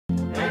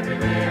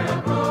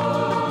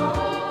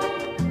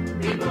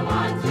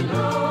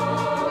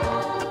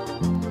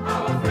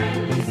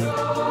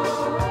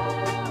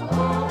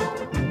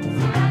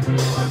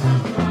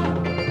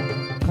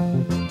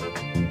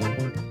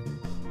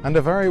And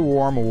a very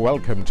warm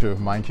welcome to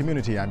Mind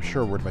Community. I'm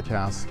Sherwood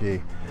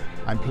McCaskey.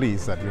 I'm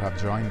pleased that you have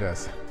joined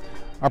us.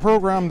 Our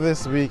program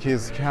this week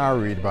is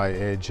carried by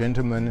a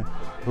gentleman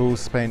who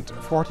spent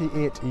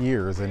 48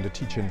 years in the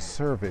teaching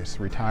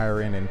service,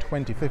 retiring in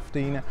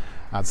 2015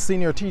 as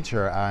senior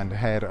teacher and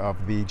head of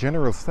the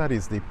General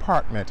Studies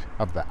Department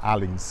of the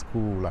Allen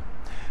School.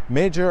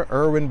 Major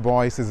Irwin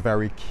Boyce is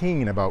very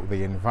keen about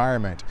the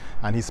environment,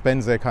 and he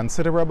spends a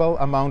considerable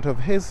amount of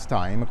his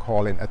time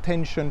calling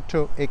attention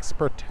to its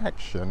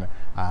protection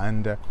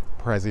and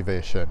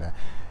preservation.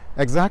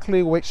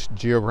 Exactly which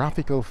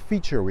geographical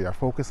feature we are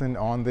focusing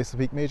on this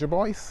week, Major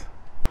Boyce?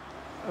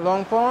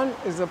 Long Pond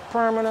is a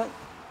permanent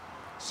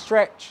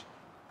stretch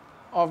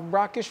of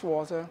brackish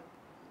water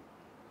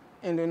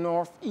in the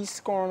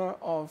northeast corner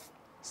of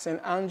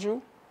St.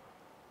 Andrew,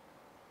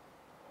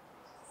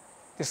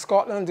 the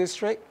Scotland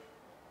district.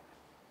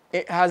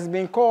 It has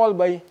been called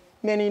by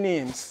many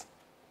names: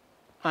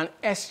 an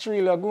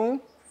estuary lagoon,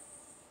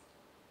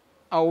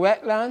 a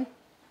wetland.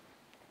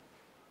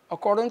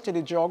 According to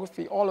the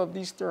geography, all of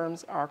these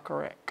terms are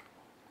correct.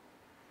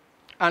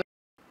 And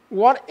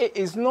what it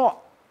is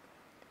not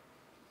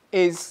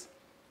is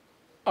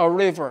a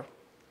river.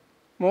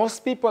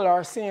 Most people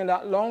are saying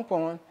that Long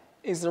Pond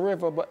is a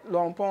river, but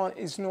Long Pond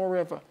is no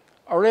river.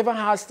 A river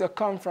has to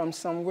come from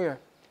somewhere.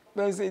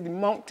 There's a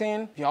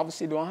mountain, you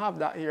obviously don't have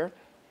that here,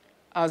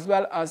 as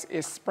well as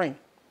a spring.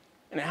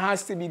 And it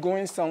has to be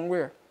going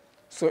somewhere.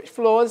 So it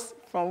flows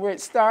from where it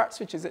starts,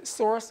 which is its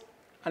source,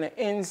 and it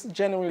ends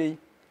generally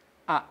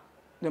at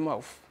the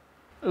mouth.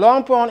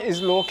 Long Pond is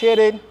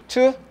located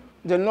to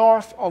the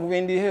north of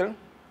Windy Hill,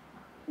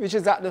 which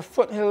is at the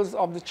foothills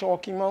of the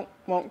Chalky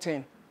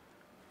Mountain.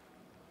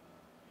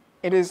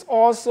 It is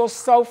also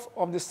south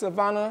of the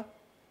Savannah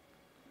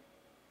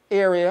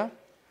area,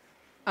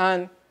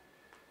 and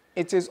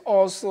it is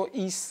also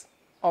east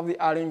of the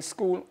Allen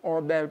School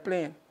or Belle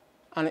Plaine,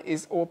 and it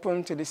is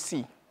open to the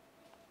sea.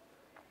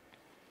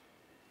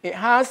 It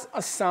has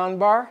a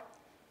sandbar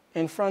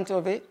in front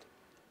of it,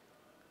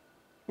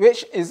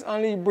 which is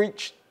only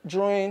breached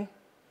during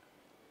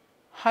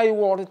high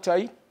water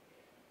tide,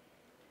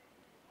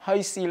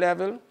 high sea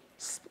level,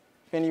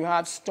 when you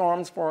have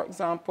storms, for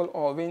example,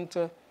 or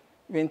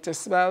winter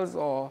swells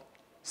or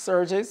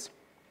surges,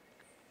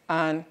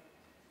 and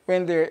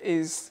when there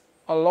is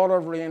a lot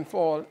of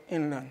rainfall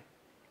inland.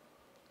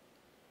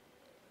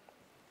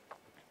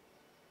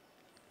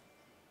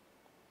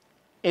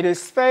 It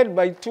is fed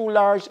by two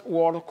large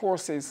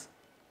watercourses,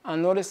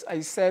 and notice I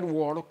said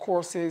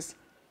watercourses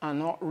and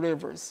not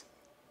rivers,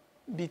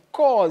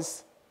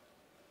 because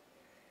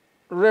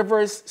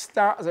rivers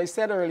start, as I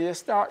said earlier,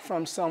 start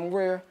from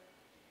somewhere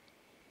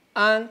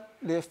and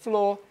they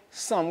flow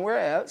somewhere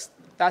else.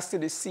 That's to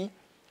the sea,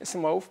 its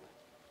mouth.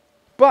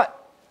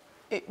 But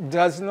it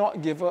does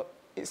not give up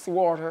its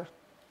water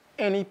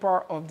any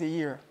part of the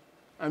year.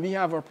 And we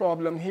have a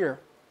problem here,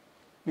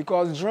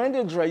 because during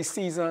the dry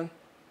season,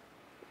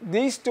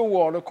 these two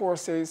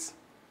watercourses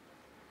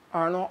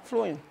are not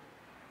flowing.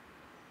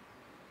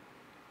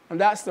 And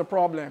that's the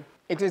problem.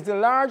 It is the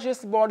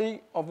largest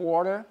body of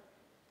water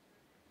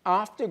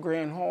after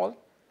Grange Hall,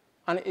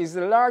 and it is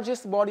the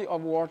largest body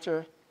of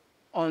water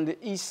on the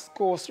East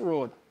Coast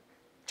Road.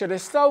 To the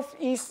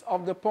southeast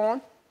of the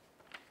pond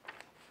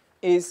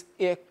is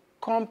a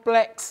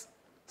complex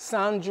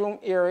sand dune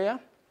area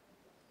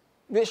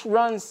which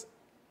runs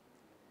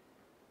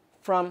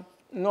from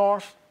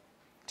north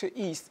to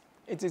east.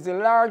 It is the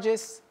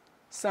largest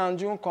sand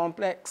dune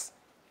complex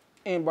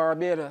in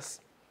Barbados.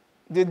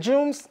 The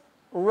dunes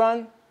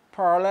run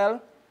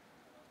parallel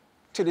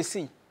to the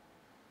sea,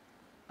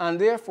 and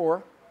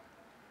therefore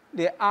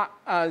they act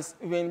as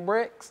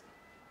windbreaks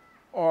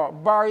or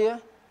barrier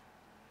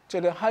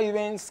to the high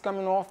winds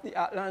coming off the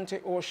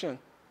Atlantic Ocean.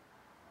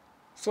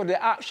 So they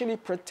actually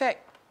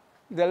protect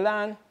the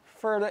land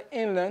further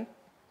inland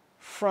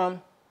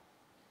from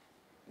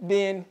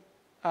being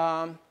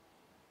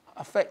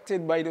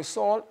affected by the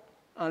salt,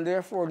 and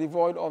therefore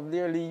devoid of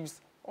their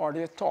leaves or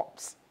their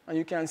tops. And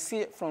you can see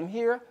it from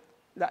here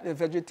that the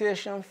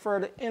vegetation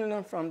further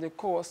inland from the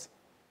coast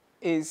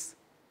is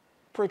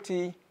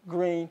pretty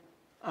green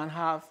and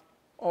have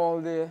all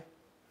the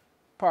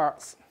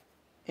parts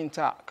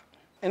intact.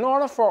 In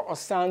order for a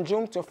sand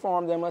dune to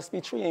form, there must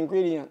be three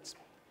ingredients.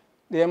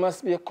 There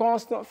must be a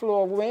constant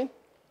flow of wind,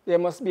 there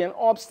must be an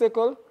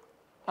obstacle,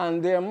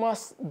 and there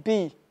must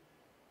be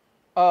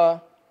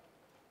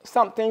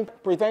something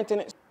preventing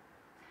it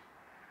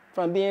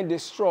from being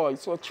destroyed.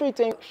 So three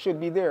things should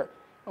be there.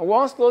 And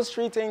once those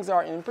three things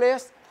are in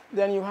place,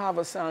 then you have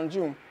a sand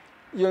dune.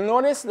 You'll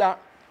notice that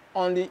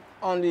on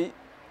the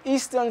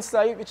eastern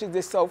side, which is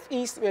the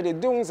southeast where the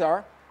dunes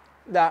are,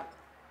 that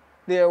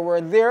they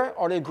were there,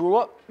 or they grew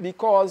up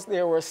because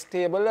they were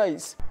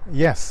stabilized.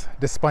 Yes,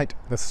 despite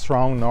the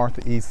strong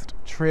northeast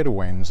trade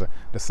winds,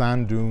 the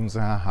sand dunes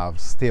have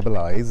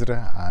stabilized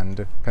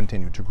and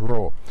continue to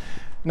grow.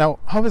 Now,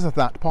 how is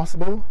that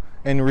possible?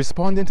 In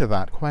responding to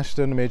that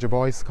question, Major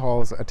Boyce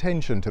calls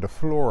attention to the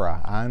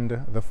flora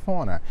and the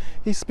fauna.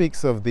 He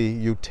speaks of the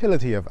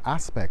utility of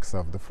aspects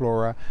of the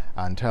flora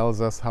and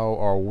tells us how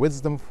our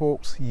wisdom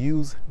folks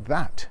use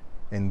that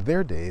in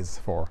their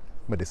days for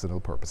medicinal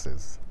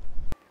purposes.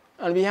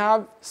 And we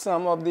have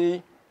some of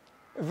the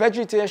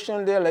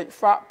vegetation there, like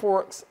fat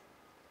porks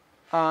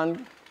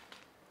and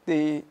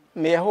the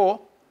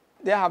mayho.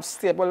 They have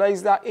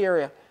stabilized that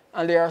area,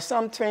 and they are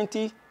some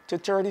 20 to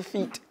 30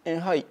 feet in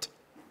height.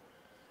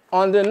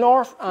 On the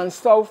north and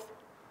south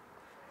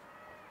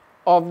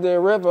of the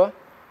river,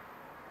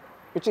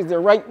 which is the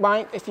right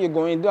bank if you're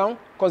going down,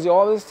 because you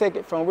always take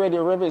it from where the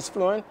river is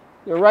flowing,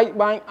 the right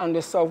bank and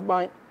the south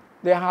bank,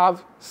 they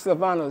have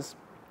savannas.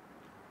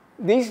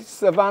 These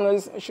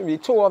savannas, should be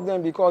two of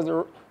them because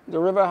the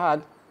river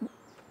had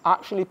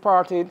actually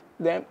parted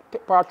the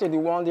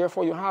one,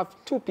 therefore you have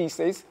two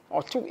pieces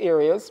or two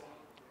areas,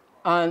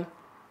 and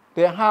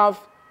they have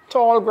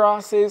tall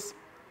grasses,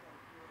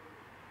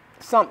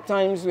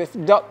 sometimes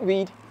with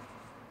duckweed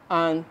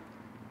and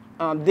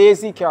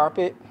daisy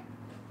carpet.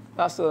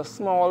 That's a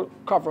small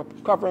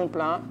covering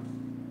plant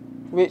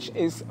which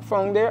is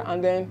found there,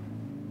 and then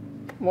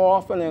more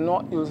often than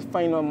not you'll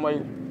find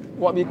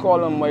what we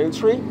call a mile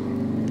tree,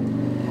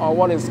 or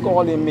what is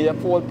called a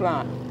maypole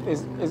plant.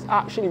 Is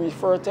actually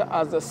referred to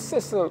as a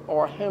sisal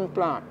or hemp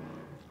plant.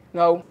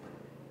 Now,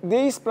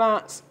 these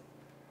plants,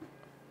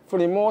 for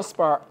the most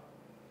part,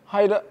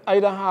 either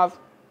have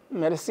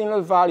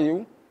medicinal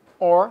value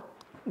or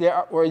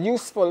were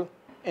useful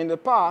in the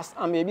past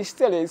and maybe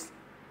still is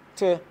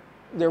to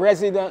the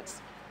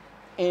residents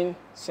in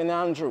St.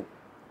 Andrew.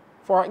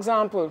 For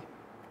example,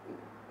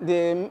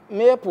 the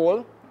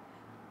maypole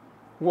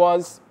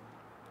was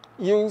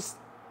used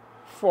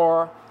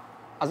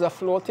as a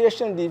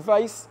flotation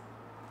device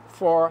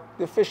for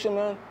the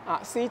fishermen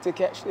at sea to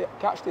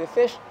catch their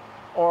fish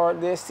or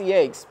their sea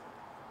eggs.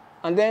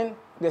 And then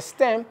the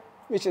stem,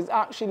 which is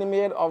actually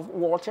made of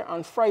water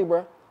and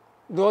fiber,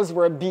 those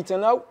were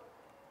beaten out.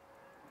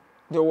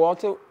 The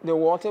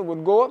water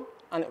would go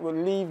and it would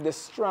leave the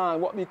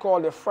strand, what we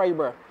call the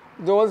fiber.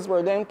 Those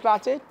were then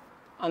plaited,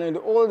 and in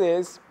the old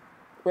days,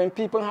 when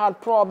people had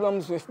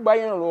problems with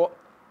buying a rope,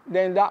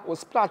 then that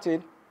was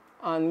plaited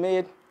and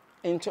made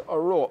into a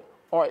rope,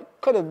 or it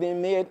could have been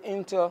made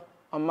into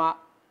a mat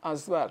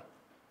as well.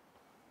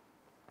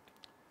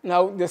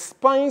 Now, the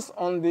spines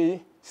on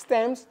the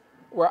stems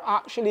were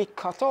actually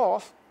cut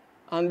off,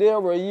 and they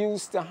were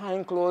used to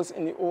hang clothes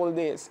in the old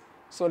days.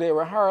 So there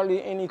were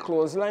hardly any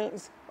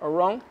clotheslines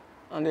around,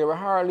 and there were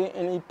hardly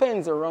any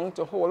pins around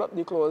to hold up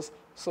the clothes,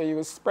 so you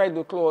would spread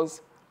the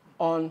clothes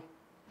on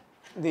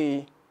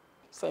the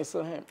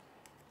sisal hemp.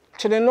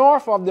 To the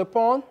north of the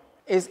pond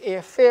is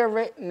a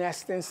favorite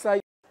nesting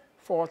site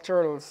for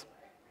turtles,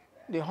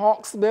 the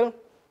hawksbill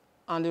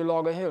and the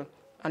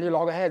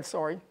loggerhead,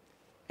 sorry.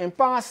 In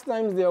past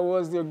times there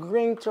was the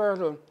green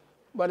turtle,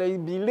 but I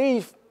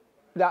believe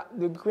that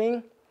the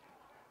green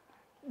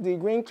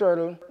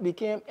turtle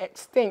became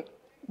extinct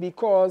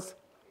because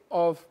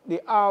of the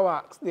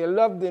awacs. They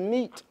love the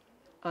meat,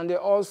 and they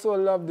also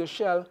love the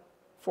shell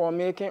for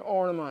making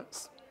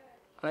ornaments,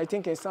 and I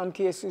think in some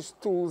cases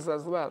tools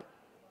as well.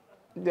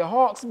 The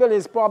hawksbill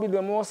is probably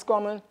the most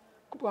common,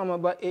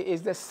 but it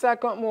is the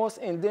second most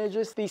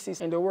endangered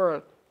species in the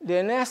world.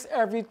 They nest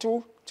every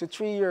 2 to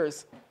 3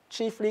 years,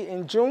 chiefly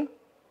in June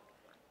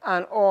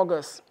and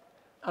August.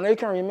 And I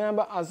can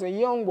remember as a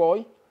young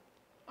boy,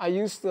 I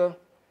used to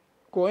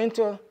go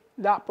into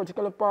that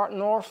particular part,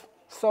 north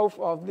or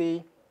south,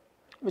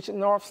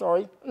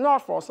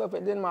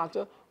 it didn't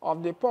matter,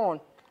 of the pond.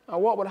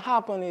 And what would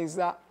happen is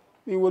that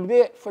we would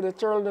wait for the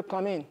turtle to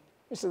come in,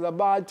 which is a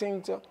bad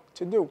thing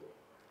to do.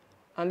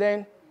 And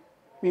then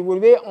we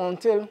would wait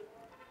until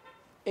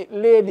it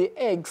laid the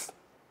eggs.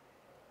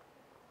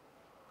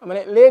 And when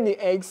it laid the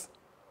eggs,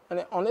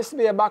 and on its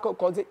way back up,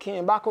 because it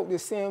came back up the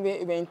same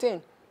way it went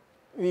in,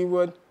 we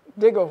would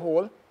dig a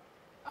hole,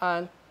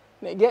 and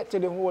when it get to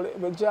the hole, it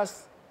would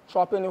just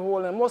drop in the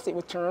hole, and most it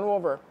would turn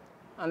over.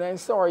 And then,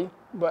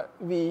 but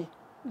we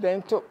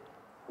then took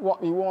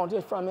what we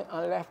wanted from it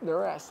and left the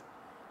rest,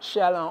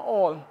 shell and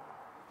all.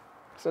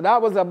 So that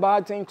was a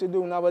bad thing to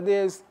do.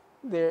 Nowadays,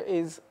 there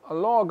is a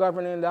law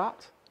governing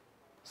that,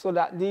 so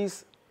that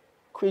these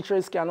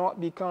creatures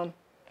cannot become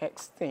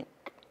extinct.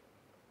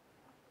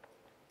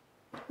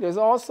 There's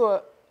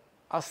also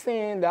a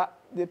saying that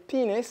the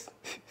penis,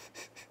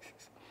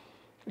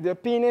 the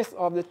penis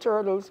of the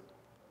turtles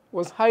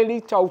was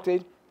highly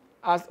touted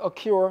as a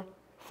cure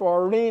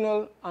for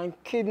renal and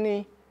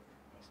kidney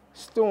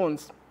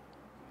stones.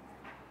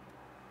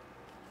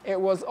 It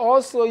was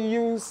also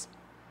used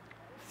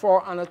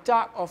for an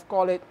attack of,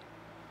 call it,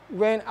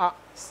 when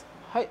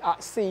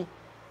at sea,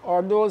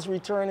 or those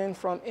returning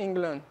from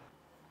England.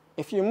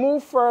 If you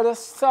move further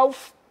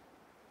south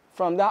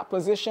from that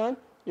position,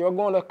 you're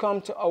going to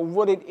come to a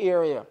wooded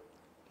area.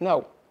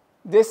 Now,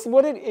 this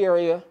wooded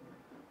area,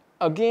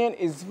 again,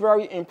 is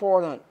very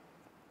important.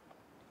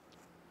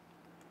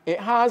 It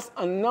has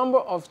a number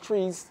of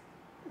trees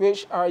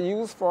which are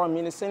used for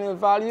medicinal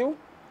value,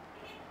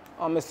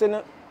 or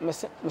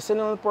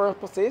medicinal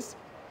purposes.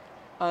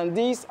 And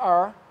these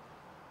are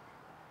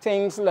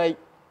things like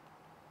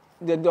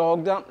the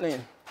dog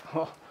dumpling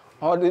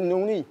or the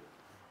nuni.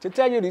 To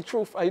tell you the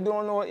truth, I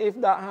don't know if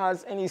that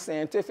has any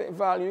scientific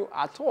value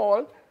at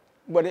all,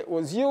 but it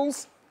was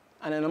used,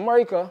 and in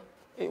America,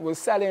 it was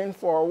selling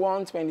for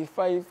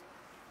 $1.25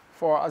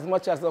 for as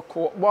much as a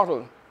Coke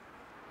bottle.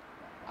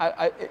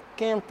 It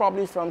came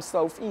probably from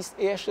Southeast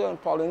Asia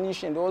and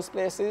Polynesia and those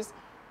places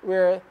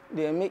where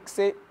they mix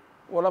it,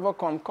 whatever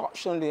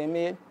concoction they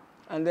made,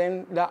 and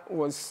then that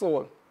was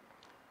sold.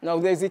 Now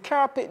there's the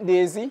carpet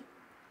daisy.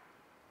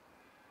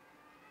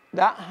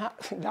 That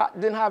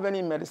didn't have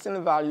any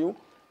medicinal value,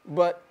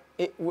 but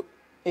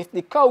if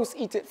the cows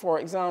eat it, for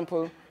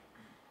example,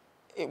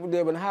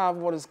 they would have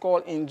what is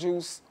called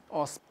induced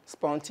or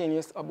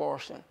spontaneous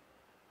abortion.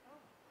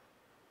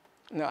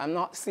 Now, I'm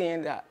not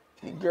saying that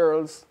the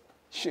girls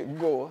should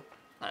go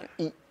and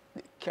eat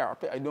the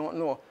carpet. I don't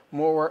know.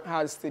 More work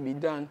has to be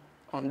done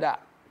on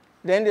that.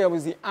 Then there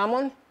was the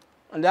almond,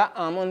 and that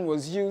almond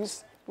was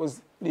used,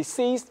 was the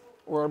seeds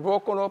were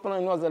broken open,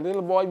 and as a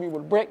little boy, we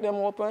would break them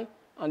open,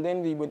 and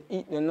then we would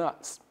eat the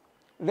nuts.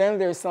 Then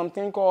there's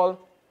something called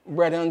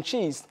bread and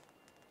cheese.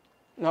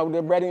 Now,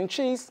 the bread and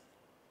cheese,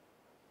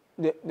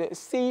 the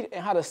seed,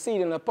 it had a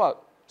seed in the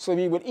pulp. So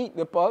we would eat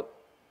the pulp.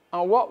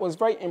 And what was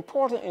very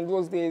important in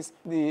those days,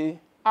 the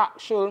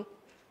actual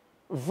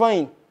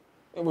vine,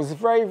 it was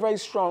very, very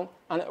strong,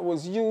 and it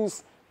was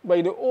used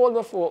by the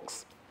older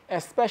folks,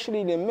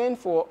 especially the men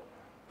folk,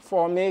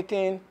 for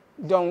making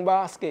dung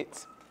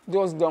baskets.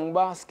 Those dung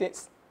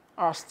baskets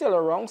are still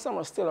around, some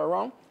are still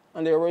around,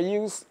 and they were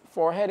used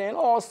for heading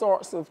all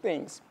sorts of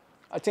things.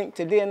 I think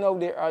today now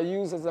they are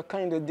used as a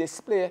kind of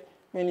display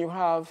when you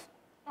have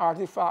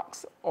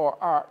artifacts or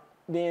art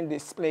being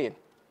displayed.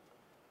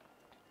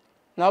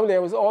 Now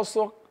there was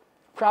also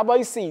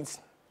crab-eye seeds.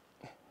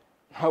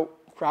 Now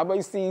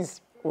crab-eye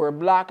seeds were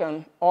black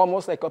and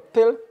almost like a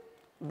pill,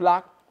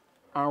 black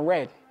and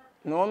red.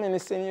 No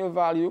medicinal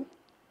value,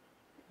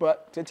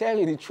 but to tell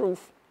you the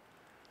truth,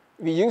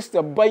 we used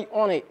to bite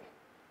on it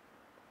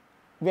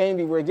when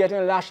we were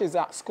getting lashes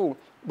at school.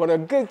 But a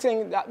good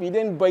thing that we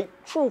didn't bite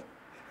through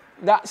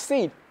that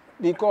seed,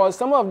 because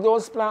some of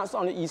those plants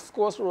on the East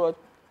Coast Road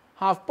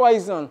have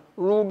poison,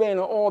 rhubarb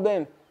or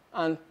auburn,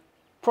 and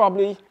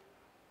probably,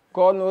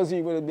 God knows,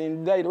 he would have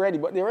been dead already.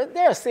 But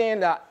they're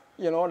saying that,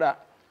 you know,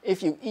 that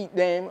if you eat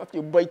them, if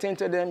you bite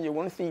into them, you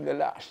won't feel the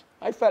lash.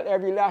 I felt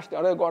every lash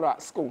that I got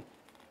at school.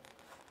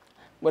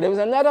 But there was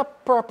another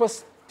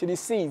purpose to the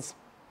seeds.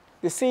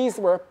 The seeds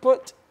were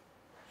put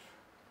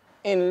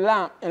in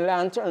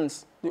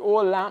lanterns, the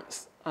old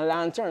lamps and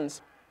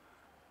lanterns.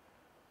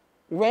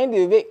 When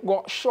the wick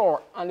got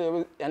short and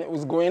it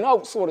was going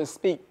out, so to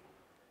speak,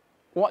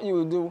 what you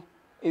will do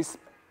is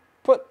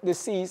put the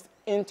seeds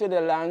into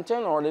the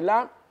lantern or the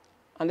lamp,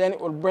 and then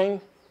it will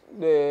bring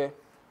the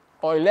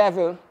oil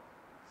level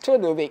to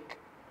the wick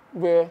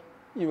where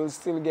you will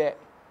still get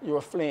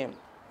your flame.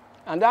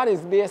 And that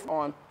is based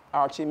on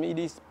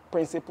Archimedes'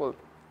 principle.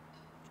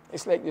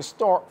 It's like the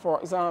stork,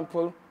 for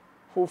example,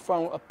 who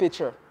found a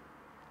pitcher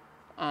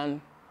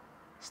and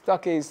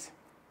stuck his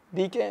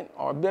beacon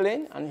or bill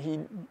in, and he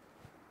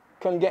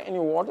couldn't get any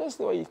water,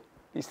 so he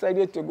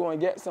decided to go and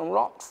get some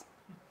rocks,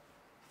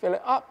 fill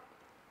it up,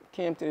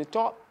 came to the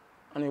top,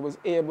 and he was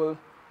able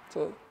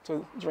to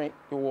drink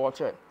the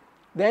water.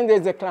 Then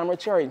there's the clamor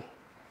cherry.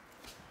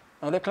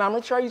 Now the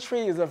clamor cherry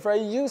tree is a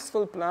very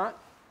useful plant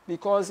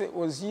because it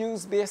was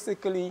used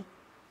basically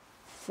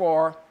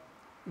for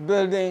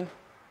building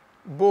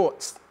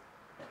boats.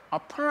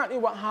 Apparently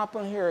what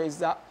happened here is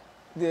that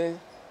the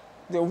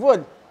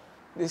wood,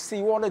 the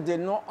seawater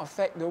did not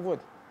affect the wood.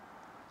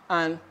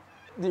 And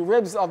the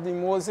ribs of the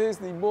Moses,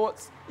 the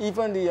boats,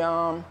 even the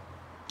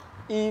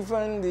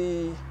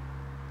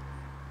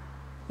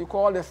you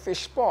call the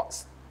fish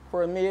pots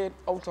were made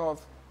out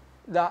of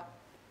that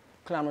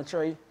clamor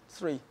cherry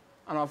tree.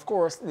 And of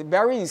course, the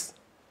berries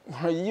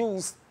were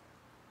used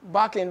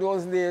back in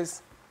those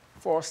days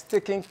for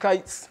sticking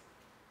kites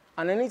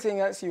and anything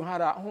else you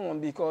had at home,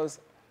 because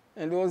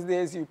in those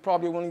days you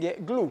probably wouldn't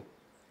get glue,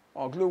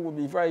 or glue would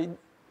be very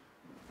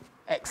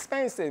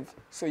expensive,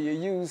 so you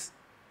use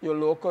your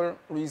local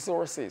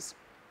resources.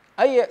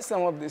 I ate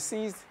some of the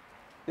seeds.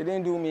 They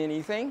didn't do me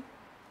anything.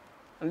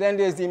 And then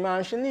there's the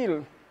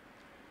manchineel.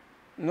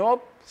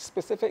 No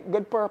specific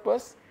good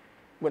purpose,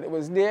 but it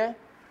was there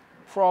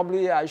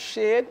probably as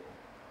shade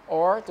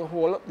or to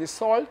hold up the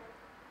soil.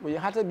 But you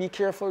had to be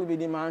careful with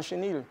the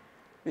manchineel,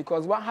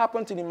 because what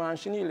happened to the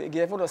manchineel, it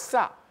gave out a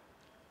sap.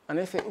 And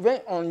if it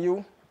went on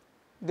you,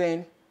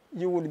 then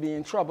you would be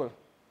in trouble.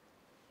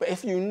 But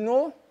if you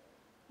know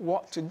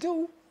what to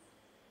do,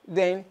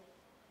 then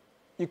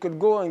you could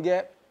go and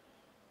get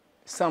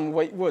some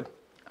white wood.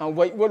 And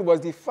white wood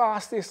was the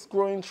fastest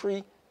growing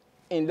tree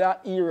in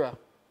that era.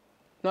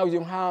 Now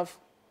you have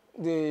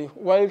the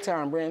wild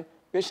tambourine,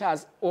 which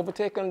has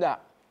overtaken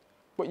that.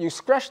 But you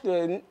scratch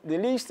the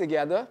leaves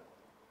together,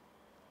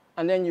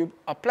 and then you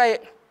apply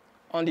it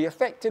on the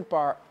affected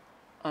part,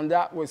 and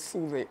that will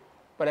soothe it.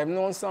 But I've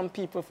known some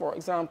people, for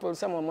example,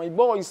 some of my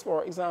boys,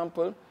 for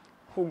example,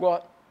 who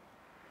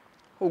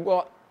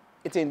got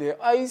it in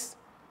their eyes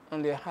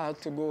and they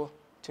had to go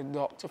to the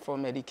doctor for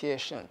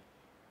medication.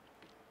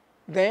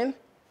 Then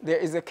there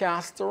is the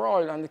castor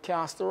oil and the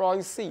castor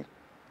oil seed.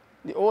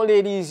 The old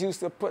ladies used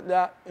to put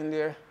that in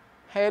their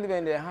head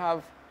when they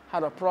had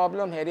a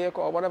problem, headache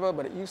or whatever,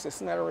 but it used to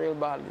smell real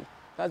badly.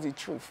 That's the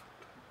truth.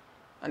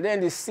 And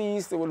then the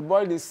seeds, they would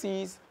boil the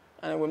seeds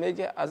and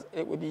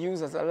it would be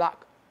used as a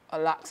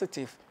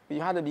laxative. But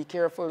you had to be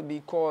careful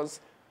because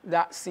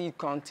that seed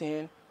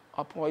contained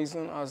a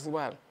poison as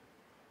well.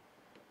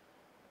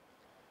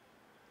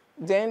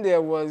 Then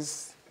there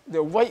was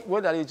the white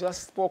wood that I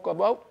just spoke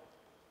about.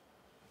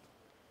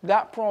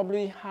 That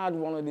probably had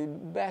one of the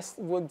best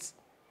woods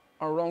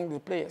around the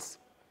place.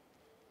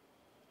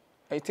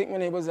 I think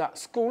when I was at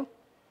school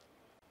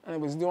and I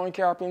was doing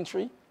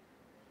carpentry,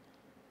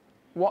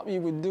 what we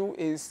would do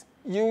is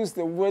use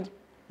the wood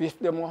with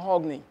the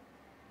mahogany.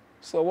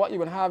 So what you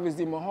would have is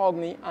the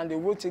mahogany and the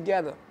wood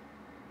together.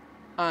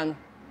 And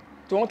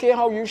don't care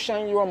how you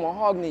shine your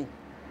mahogany,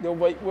 the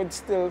white wood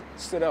still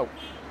stood out.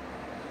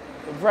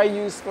 A very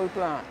useful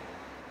plant.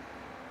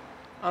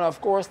 And of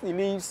course the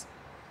leaves,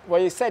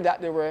 well, you said that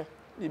they were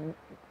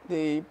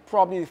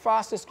probably the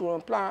fastest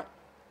growing plant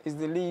is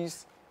the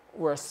leaves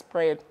were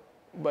spread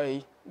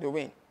by the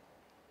wind.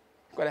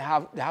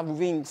 Because they have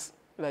wings,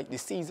 like the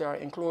seeds are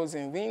enclosed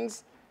in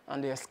wings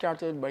and they are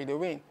scattered by the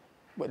wind.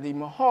 But the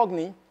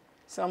mahogany,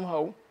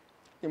 somehow,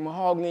 the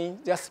mahogany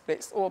just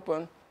splits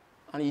open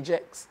and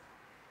ejects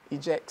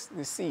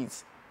the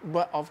seeds.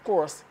 But of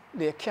course,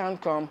 they can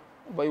come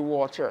by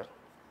water.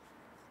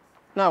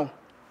 Now,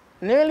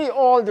 nearly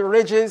all the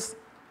ridges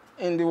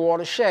in the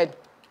watershed,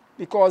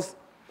 because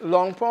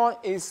Long Pond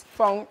is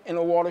found in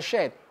a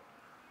watershed.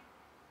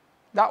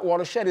 That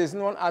watershed is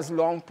known as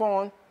Long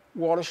Pond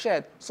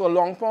watershed. So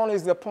Long Pond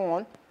is the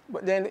pond,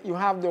 but then you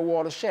have the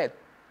watershed.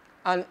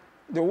 And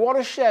the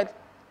watershed,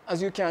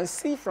 as you can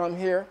see from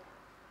here,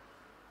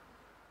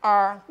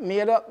 are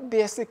made up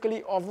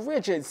basically of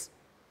ridges.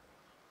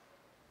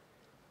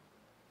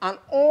 And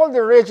all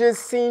the ridges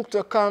seem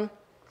to come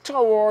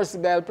towards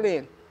Belle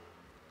Plaine.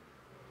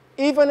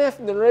 Even if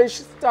the ridge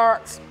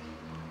starts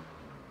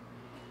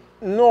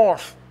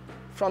north,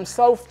 from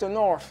south to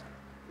north,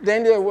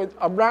 then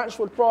a branch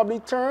would probably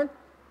turn,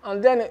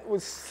 and then it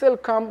would still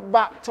come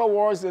back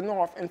towards the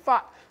north. In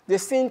fact, they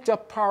seem to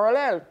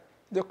parallel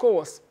the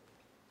coast.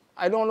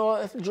 I don't know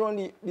if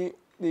during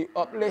the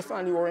uplift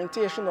and the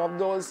orientation of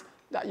those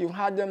that you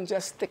had them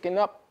just sticking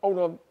up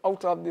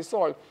out of the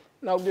soil.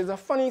 Now, there's a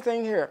funny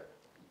thing here.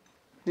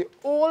 The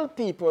old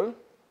people,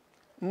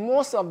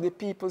 most of the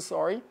people,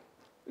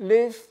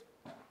 live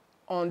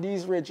on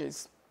these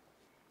ridges.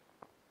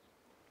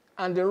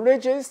 And the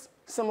ridges,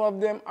 some of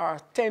them are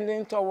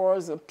tending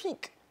towards a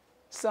peak.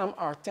 Some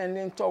are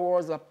tending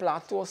towards a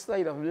plateau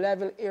side of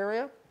level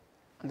area.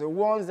 And the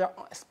ones that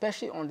are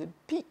especially on the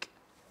peak,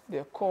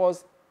 they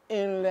cause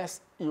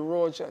endless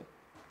erosion.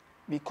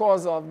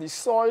 Because of the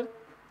soil,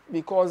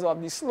 because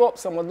of the slope,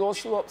 some of those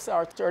slopes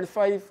are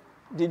 35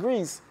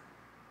 degrees.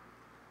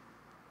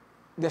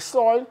 The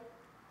soil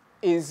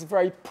is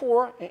very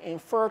poor and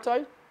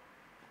infertile,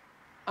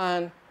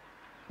 and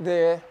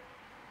the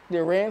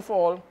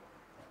rainfall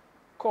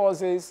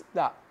causes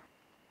that.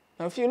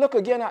 Now, if you look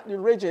again at the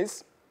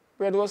ridges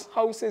where those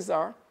houses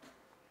are,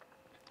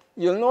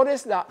 you'll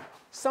notice that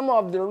some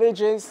of the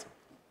ridges,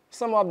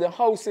 some of the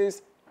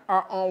houses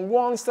are on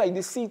one side,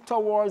 the sea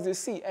towards the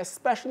sea,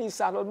 especially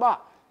Saddleback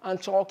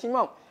and Chalky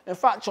Mount. In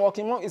fact,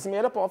 Chalky Mount is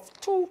made up of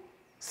two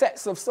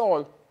sets of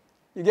soil.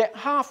 You get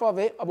half of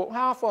it, about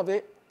half of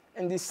it,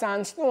 in the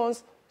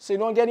sandstones, so you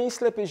don't get any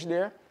slippage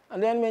there.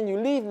 And then when you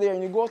leave there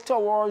and you go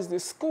towards the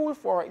school,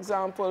 for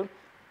example,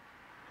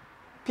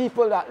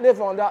 people that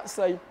live on that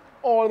side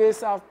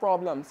always have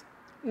problems.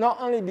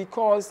 Not only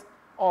because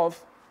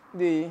of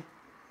the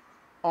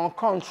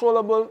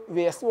uncontrollable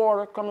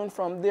wastewater coming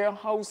from their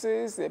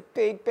houses, their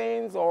pig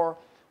pens, or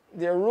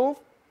their roof,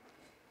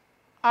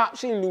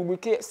 actually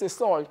lubricates the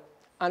soil.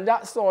 And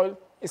that soil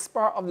is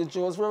part of the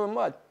Joes River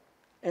mud.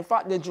 In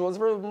fact, the Joes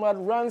River mud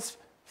runs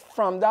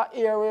from that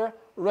area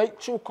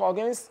right through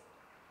Coggins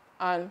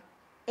and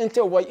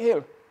into White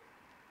Hill.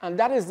 And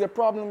that is the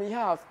problem we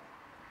have,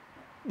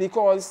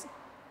 because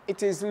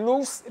it is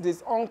loose, it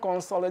is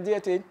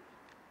unconsolidated,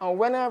 and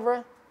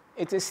whenever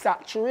it is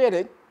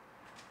saturated,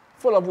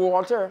 full of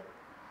water,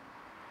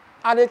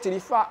 added to the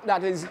fact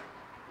that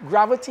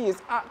gravity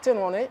is acting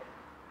on it,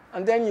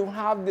 and then you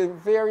have the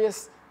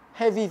various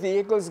heavy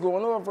vehicles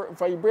going over,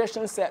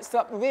 vibration sets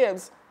up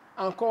waves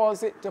and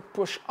cause it to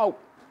push out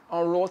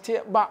and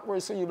rotate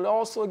backwards. So you will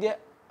also get,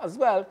 as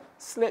well,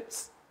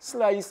 slips,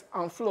 slides,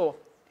 and flow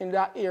in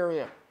that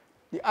area.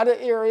 The other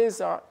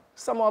areas are,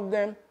 some of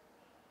them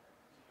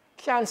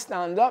can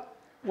stand up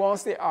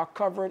once they are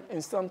covered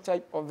in some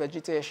type of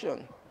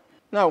vegetation.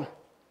 Now,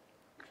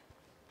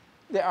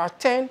 there are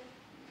 10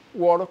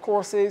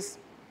 watercourses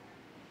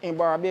in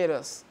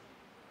Barbados,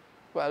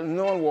 well,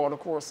 known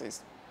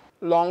watercourses.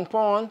 Long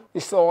Pond, the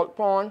Salt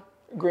Pond,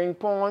 Green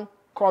Pond,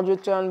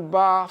 Codrington,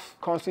 Bath,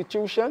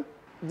 Constitution,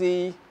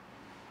 the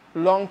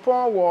Long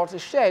Pond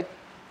watershed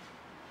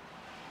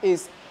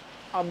is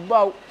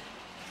about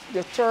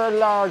the third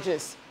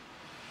largest.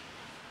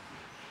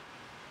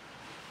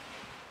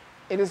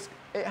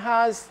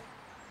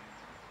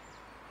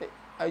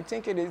 I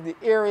think the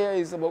area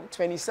is about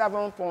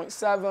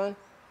 27.7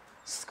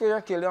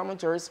 square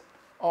kilometers,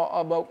 or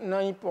about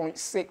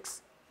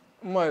 9.6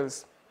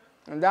 miles.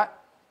 And that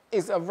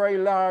is a very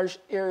large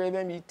area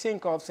when we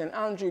think of St.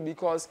 Andrew,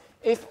 because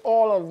if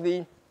all of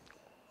the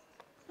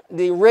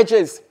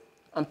ridges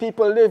and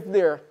people live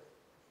there,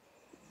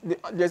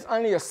 there's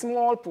only a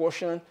small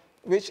portion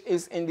which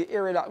is in the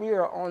area that we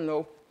are on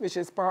now, which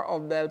is part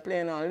of Belle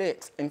Plaine and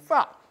Lakes. In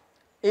fact,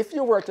 if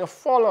you were to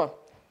follow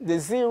the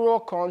zero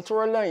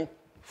contour line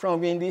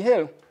from Windy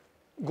Hill,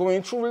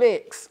 going through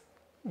Lakes,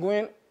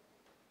 going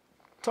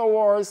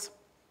towards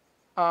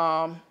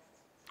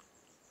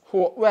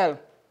Hopewell,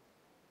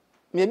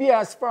 maybe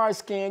as far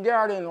as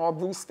Kindergarten or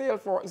Brucedale,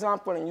 for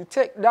example, and you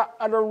take that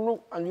other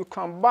route and you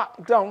come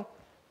back down,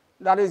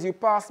 that is, you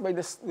pass by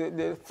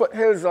the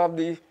foothills of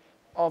the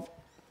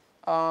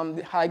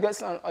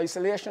Highgate and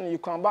Isolation, and you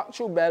come back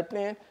through Belle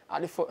Plaine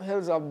at the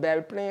foothills of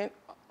Belle Plaine,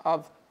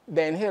 of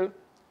Ben Hill,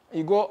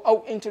 you go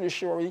out into the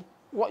Shorey,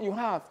 what you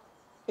have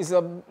is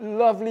a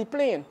lovely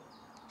plain.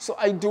 So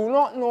I do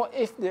not know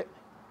if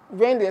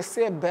when they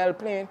say Belle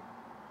Plaine,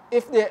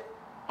 if they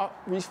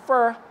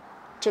refer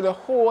to the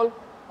whole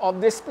of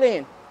this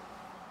plain.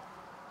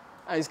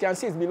 As you can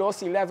see, it's below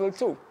sea level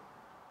too.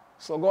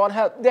 So God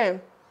help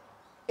them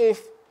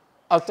if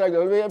a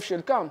tidal wave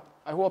should come.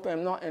 I hope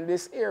I'm not in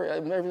this area.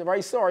 I'm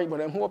very sorry,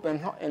 but I'm hoping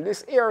I'm not in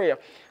this area.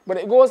 But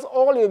it goes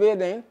all the way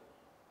then,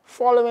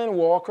 following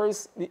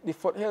Walkers, the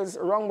foothills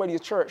around by the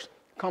church,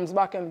 comes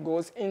back and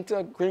goes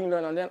into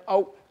Greenland and then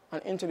out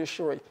and into the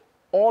Shorey.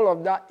 All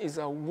of that is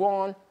a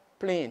one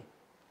plain.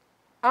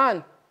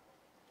 And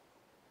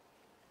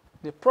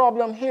the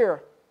problem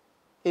here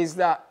is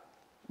that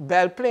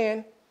Belle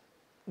Plaine,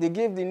 they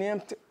give the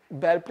name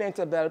Belle Plaine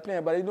to Belle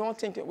Plaine, but I don't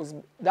think it was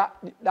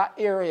that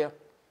area,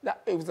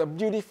 that it was a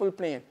beautiful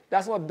plain.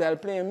 That's what Belle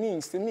Plaine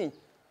means to me.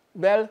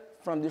 Belle,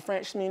 from the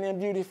French meaning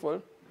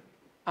beautiful,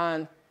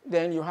 and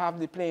then you have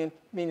the plain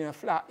meaning a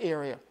flat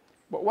area.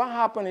 But what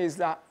happened is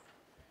that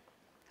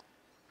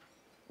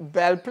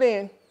Belle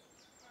Plaine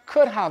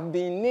could have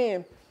been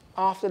named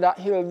after that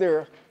hill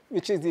there,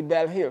 which is the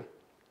Belle Hill.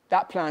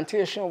 That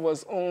plantation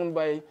was owned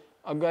by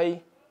a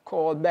guy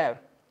called Bell.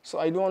 So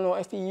I don't know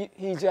if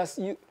he just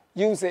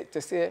used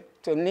it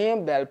to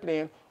name Belle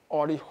Plaine,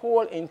 or the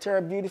whole entire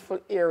beautiful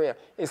area.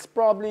 It's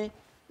probably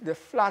the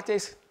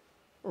flattest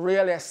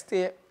real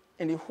estate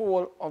in the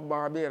whole of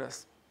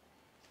Barbados.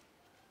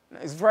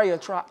 It's very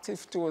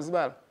attractive too as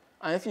well.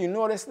 And if you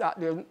notice that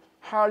there's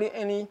hardly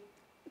any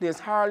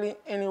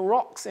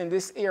rocks in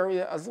this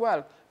area as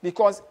well,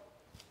 because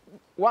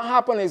what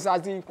happened is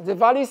as the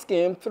valleys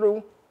came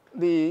through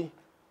the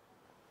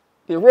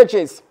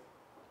ridges,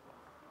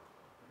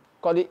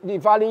 because the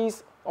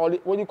valleys, or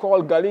what you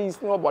call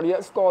gullies, nobody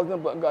else calls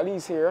them but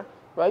gullies here,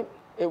 right?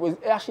 It was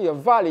actually a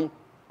valley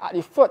at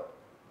the foot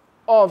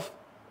of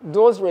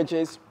those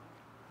ridges.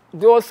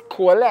 Those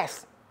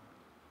coalesced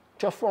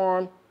to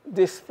form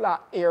this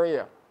flat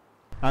area.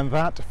 And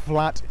that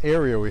flat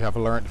area, we have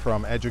learned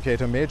from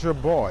educator Major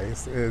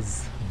Boyce,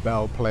 is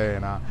Belle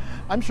Plaine.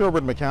 I'm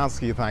Sherwood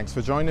McCaskey. Thanks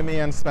for joining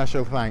me, and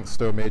special thanks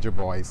to Major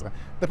Boyce.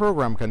 The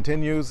program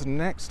continues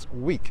next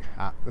week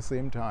at the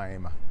same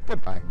time.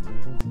 Goodbye.